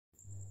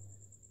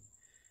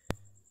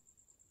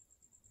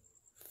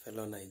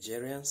Fellow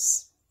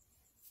Nigerians,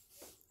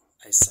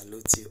 I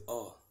salute you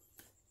all.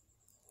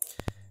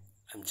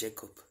 I'm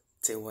Jacob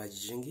Tewa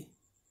Jingi,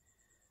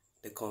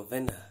 the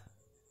convener,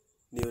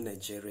 New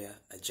Nigeria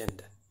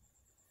Agenda.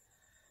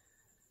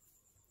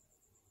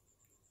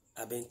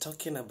 I've been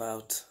talking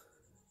about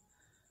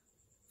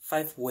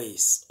 5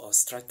 ways or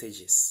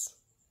strategies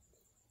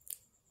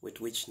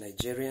with which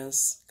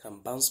Nigerians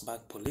can bounce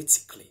back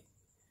politically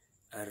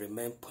and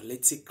remain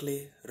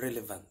politically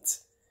relevant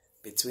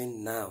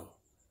between now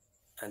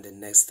and the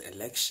next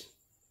election.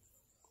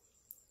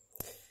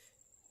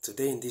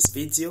 Today in this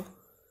video,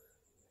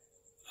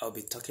 I'll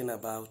be talking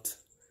about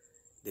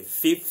the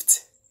 5th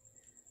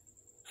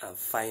and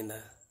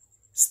final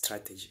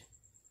strategy.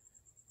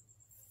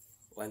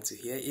 Want to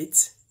hear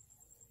it?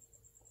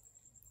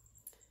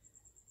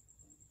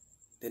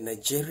 The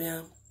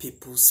Nigerian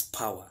people's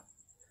power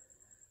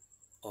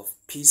of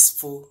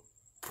peaceful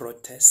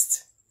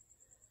protest,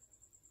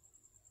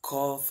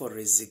 call for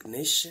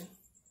resignation,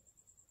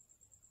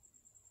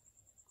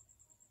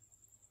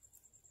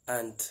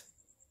 and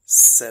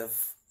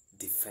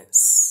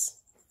self-defense.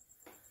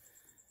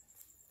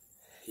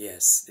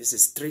 Yes, this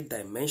is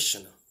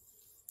 3-dimensional.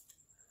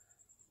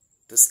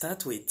 To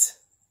start with,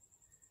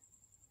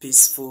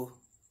 peaceful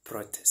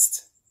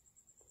protest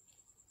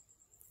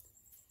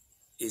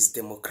is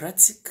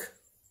democratic,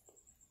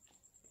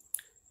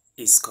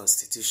 is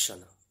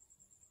constitutional.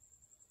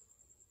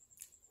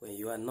 When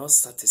you are not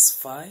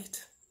satisfied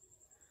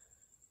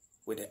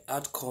with the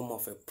outcome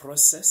of a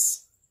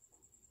process,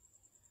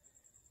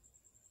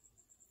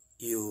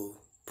 you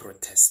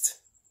protest.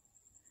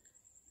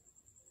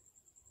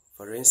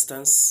 For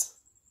instance,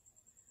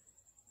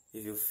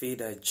 if you feel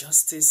that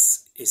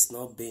justice is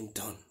not being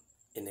done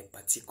in a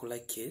particular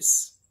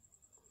case,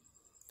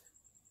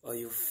 or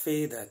you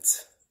feel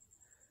that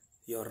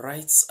your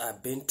rights are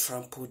being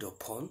trampled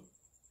upon,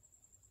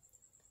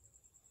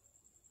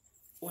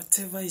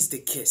 whatever is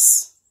the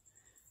case,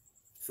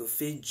 if you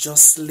feel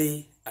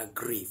justly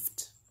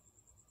aggrieved,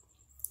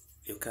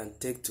 you can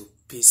take to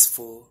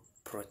peaceful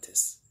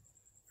protest.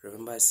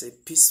 Remember, I say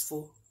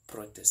peaceful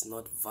protest,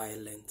 not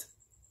violent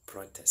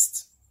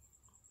protest.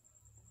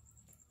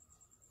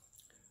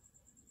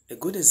 A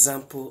good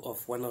example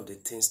of one of the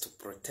things to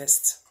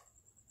protest.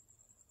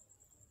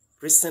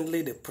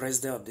 Recently, the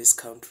president of this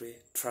country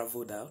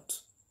traveled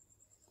out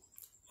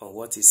on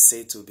what is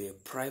said to be a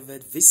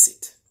private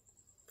visit,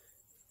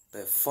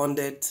 but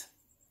funded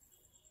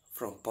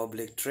from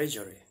public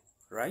treasury,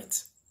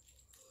 right?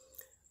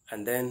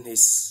 And then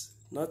he's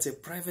not a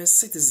private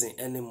citizen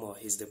anymore.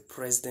 He's the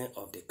president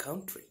of the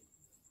country.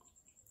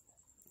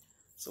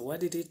 So why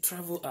did he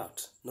travel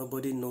out?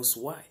 Nobody knows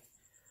why.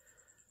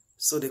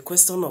 So the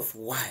question of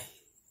why,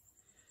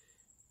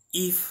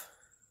 if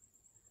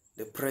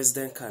the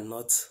president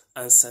cannot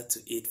answer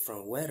to it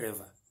from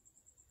wherever,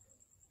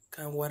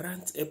 can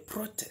warrant a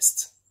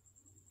protest,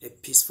 a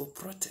peaceful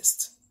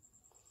protest,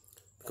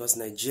 because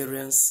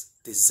Nigerians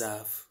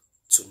deserve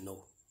to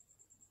know.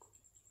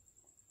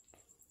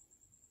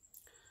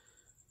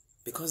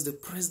 Because the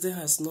president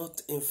has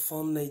not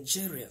informed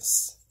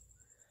Nigerians.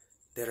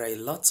 There are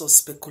lots of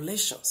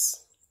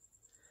speculations,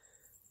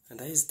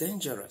 and that is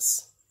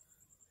dangerous.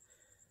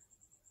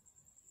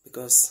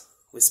 Because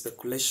with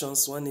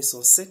speculations, one is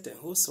uncertain.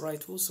 Who's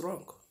right, who's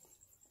wrong?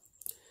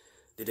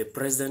 Did the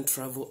president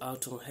travel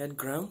out on head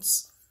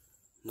grounds?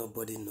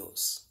 Nobody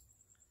knows.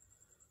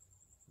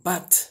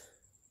 But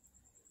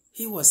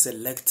he was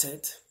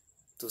elected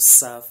to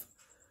serve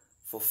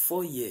for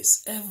 4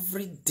 years.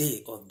 Every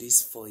day of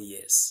these 4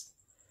 years,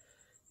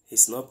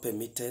 he's not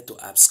permitted to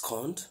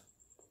abscond.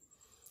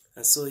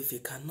 And so if he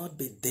cannot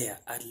be there,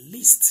 at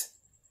least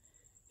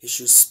he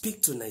should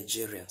speak to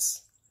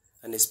Nigerians,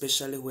 and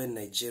especially when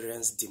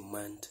Nigerians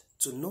demand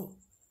to know.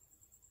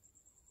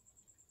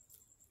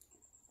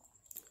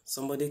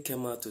 Somebody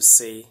came out to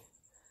say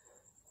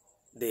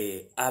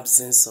the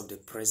absence of the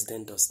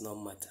president does not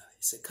matter.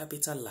 It's a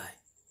capital lie.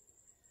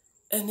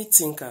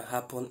 Anything can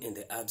happen in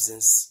the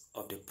absence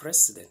of the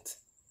president.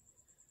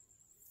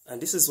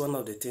 And this is one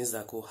of the things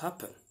that could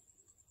happen.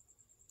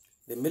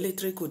 The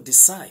military could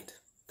decide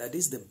that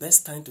this is the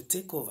best time to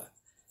take over.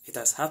 It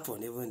has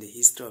happened even in the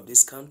history of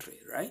this country,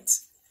 right?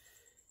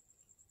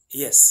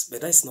 Yes,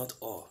 but that's not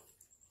all.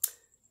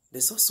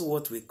 There's also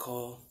what we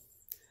call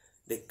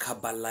the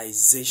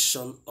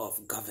Kabbalization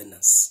of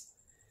governance.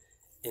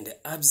 In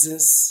the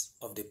absence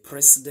of the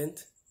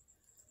president,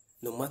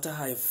 no matter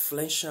how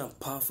influential and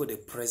powerful the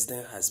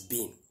president has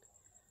been,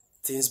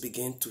 things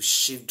begin to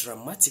shift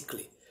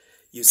dramatically.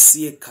 You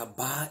see a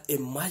cabal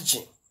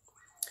emerging.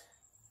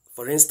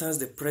 For instance,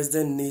 the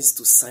president needs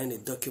to sign a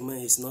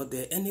document, he's not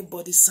there,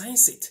 anybody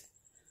signs it.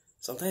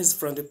 Sometimes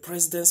from the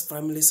president's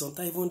family,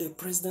 sometimes even the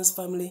president's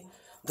family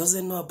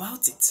doesn't know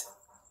about it.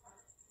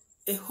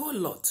 A whole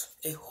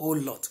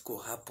lot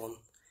could happen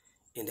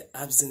in the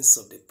absence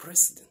of the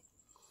president,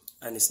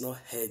 and it's not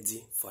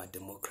healthy for a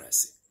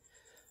democracy.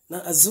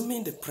 Now,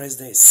 assuming the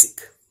president is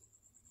sick,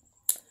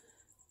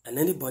 and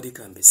anybody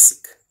can be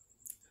sick,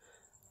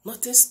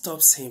 nothing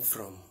stops him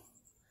from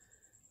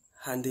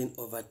handing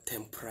over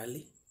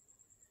temporarily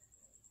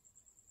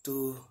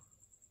to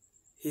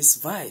his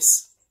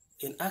vice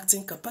in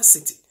acting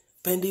capacity,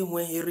 pending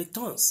when he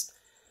returns.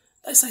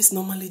 That's how it's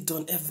normally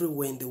done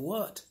everywhere in the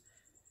world.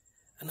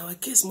 And our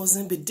case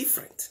mustn't be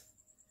different.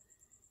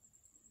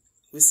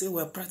 We say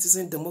we're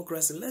practicing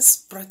democracy. Let's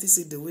practice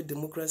it the way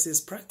democracy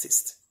is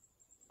practiced.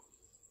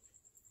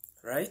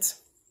 Right?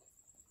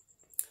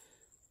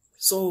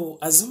 So,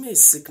 assuming a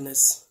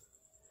sickness,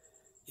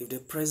 if the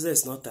president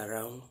is not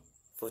around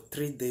for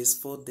 3 days,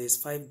 4 days,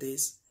 5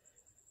 days,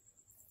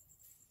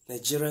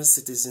 Nigerian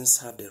citizens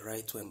have the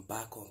right to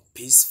embark on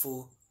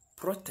peaceful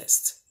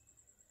protest.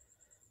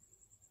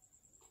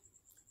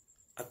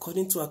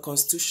 According to our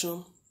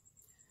constitution,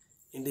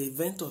 in the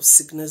event of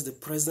sickness, the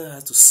president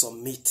has to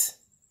submit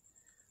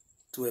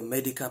to a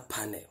medical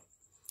panel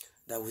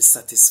that will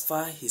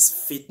satisfy his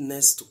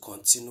fitness to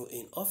continue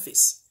in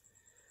office.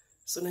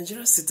 So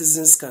Nigerian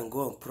citizens can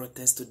go on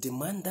protest to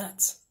demand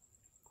that.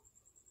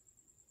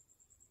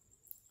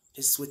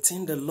 It's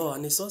within the law,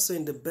 and it's also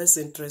in the best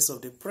interest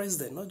of the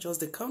president, not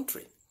just the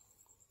country.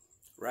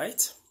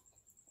 Right?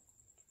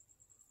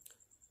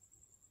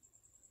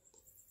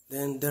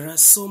 Then there are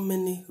so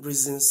many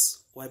reasons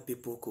why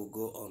people could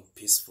go on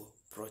peaceful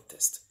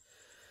protest.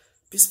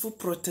 Peaceful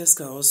protest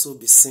can also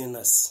be seen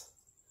as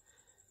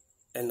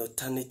an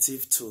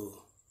alternative to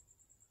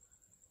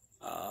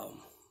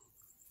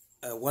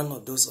one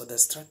of those other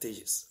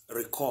strategies,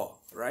 recall,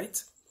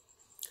 right?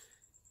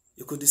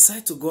 You could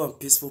decide to go on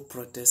peaceful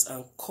protest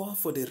and call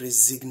for the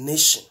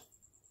resignation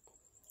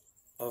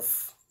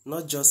of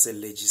not just a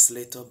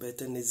legislator,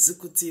 but an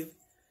executive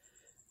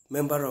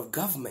member of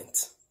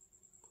government.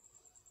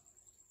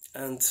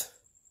 And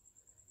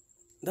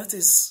that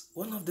is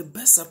one of the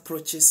best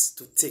approaches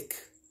to take.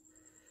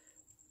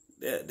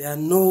 There are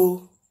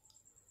no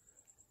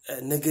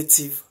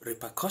negative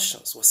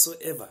repercussions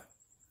whatsoever.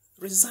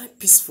 Resign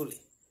peacefully.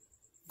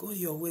 Go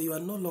your way. You are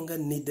no longer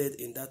needed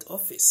in that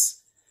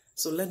office.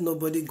 So let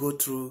nobody go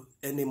through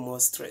any more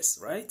stress,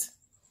 right?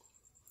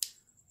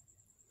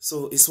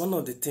 So it's one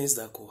of the things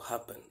that could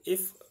happen.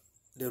 If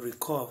the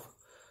recall,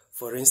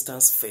 for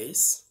instance,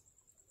 fails,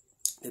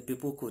 the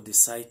people could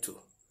decide to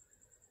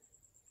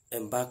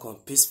embark on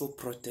peaceful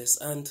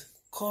protest and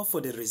call for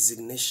the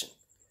resignation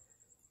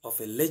of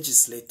a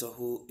legislator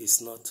who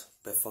is not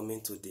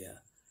performing to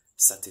their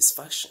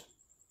satisfaction.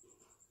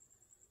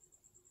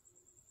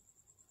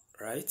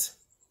 Right?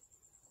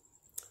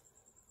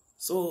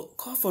 So,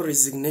 call for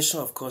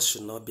resignation, of course,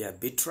 should not be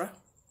arbitrary.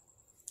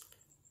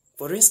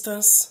 For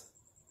instance,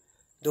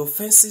 the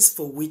offenses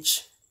for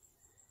which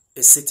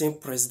a sitting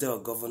president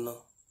or governor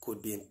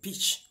could be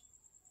impeached.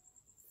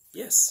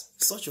 Yes,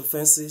 such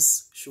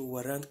offenses should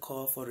warrant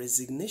call for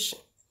resignation.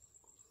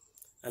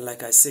 And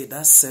like I say,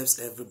 that saves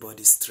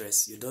everybody's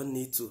stress. You don't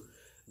need to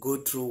go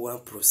through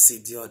one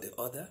procedure or the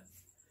other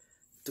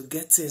to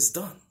get things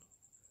done.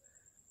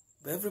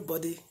 But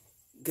everybody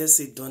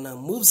gets it done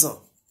and moves on.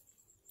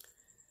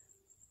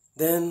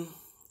 Then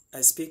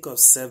I speak of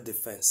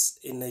self-defense.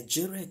 In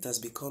Nigeria, it has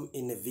become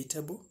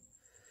inevitable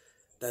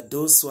that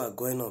those who are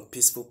going on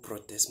peaceful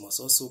protest must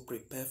also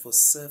prepare for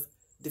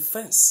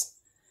self-defense.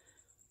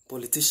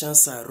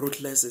 Politicians are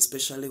ruthless,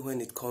 especially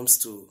when it comes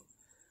to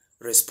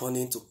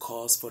responding to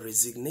calls for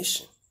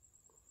resignation.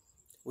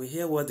 We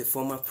hear what the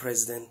former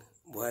president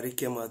Buhari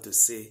came out to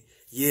say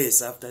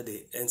years after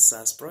the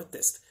NSAS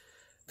protest.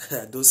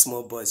 Those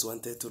small boys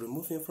wanted to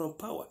remove him from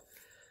power.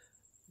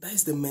 That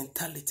is the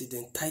mentality, the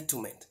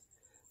entitlement.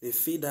 They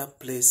feel that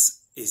place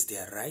is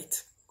their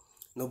right.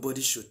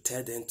 Nobody should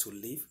tell them to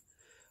leave.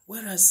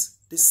 Whereas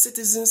the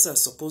citizens are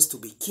supposed to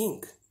be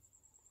king.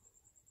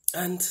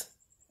 And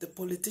the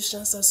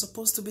politicians are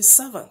supposed to be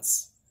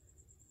servants.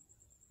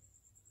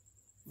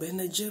 But in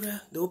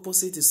Nigeria, the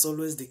opposite is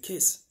always the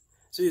case.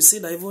 So you see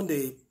that even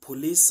the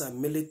police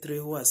and military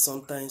who are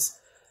sometimes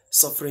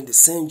suffering the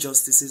same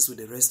justices with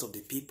the rest of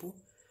the people,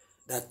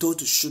 they are told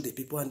to shoot the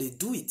people and they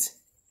do it.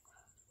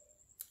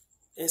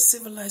 In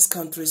civilized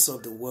countries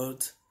of the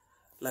world,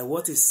 like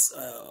what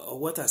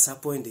has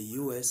happened in the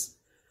US,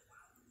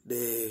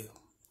 the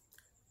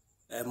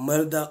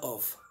murder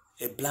of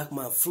a black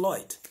man,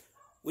 Floyd,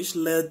 which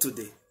led to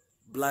the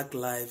Black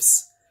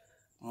Lives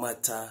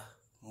Matter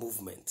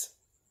movement.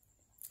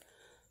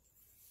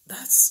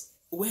 That's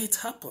where it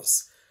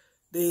happens.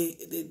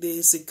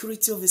 The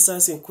security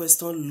officers in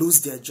question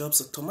lose their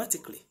jobs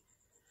automatically.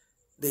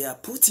 They are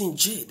put in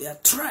jail. They are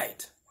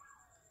tried.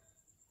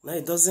 Now,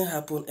 it doesn't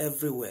happen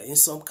everywhere. In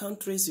some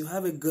countries, you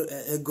have a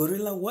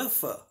guerrilla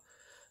warfare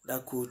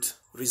that could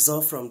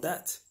result from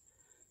that,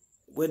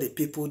 where the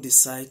people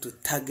decide to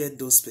target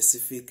those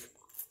specific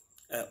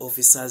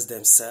officers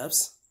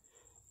themselves,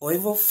 or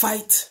even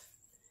fight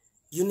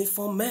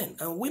uniformed men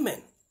and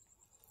women.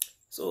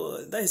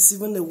 So that is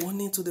even a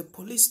warning to the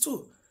police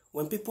too.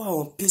 When people are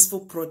on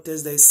peaceful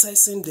protest, they're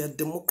exercising their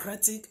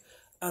democratic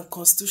and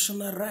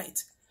constitutional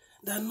right.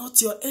 They are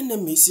not your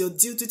enemies. Your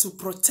duty to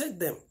protect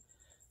them.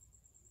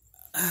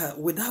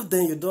 Without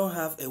them, you don't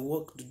have a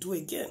work to do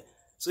again.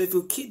 So if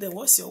you kill them,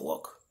 what's your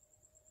work?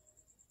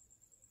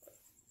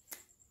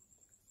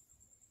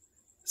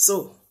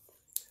 So,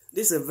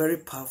 this is a very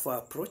powerful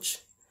approach.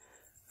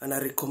 And I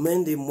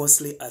recommend it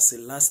mostly as a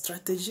last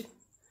strategy,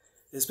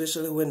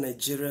 especially when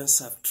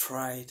Nigerians have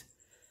tried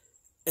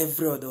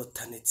every other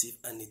alternative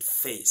and it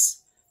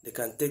fails. They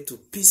can take to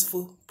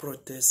peaceful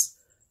protest,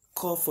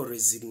 call for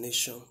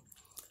resignation,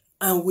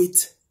 and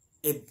with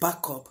a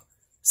backup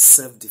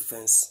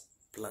self-defense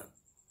plan.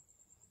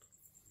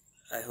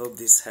 I hope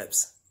this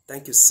helps.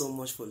 Thank you so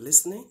much for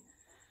listening.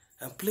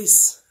 And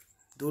please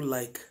do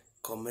like,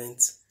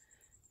 comment,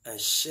 and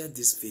share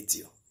this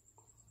video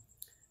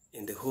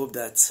in the hope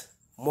that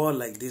more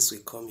like this will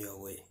come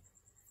your way.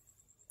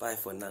 Bye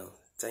for now.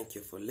 Thank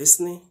you for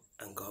listening,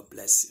 and God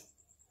bless you.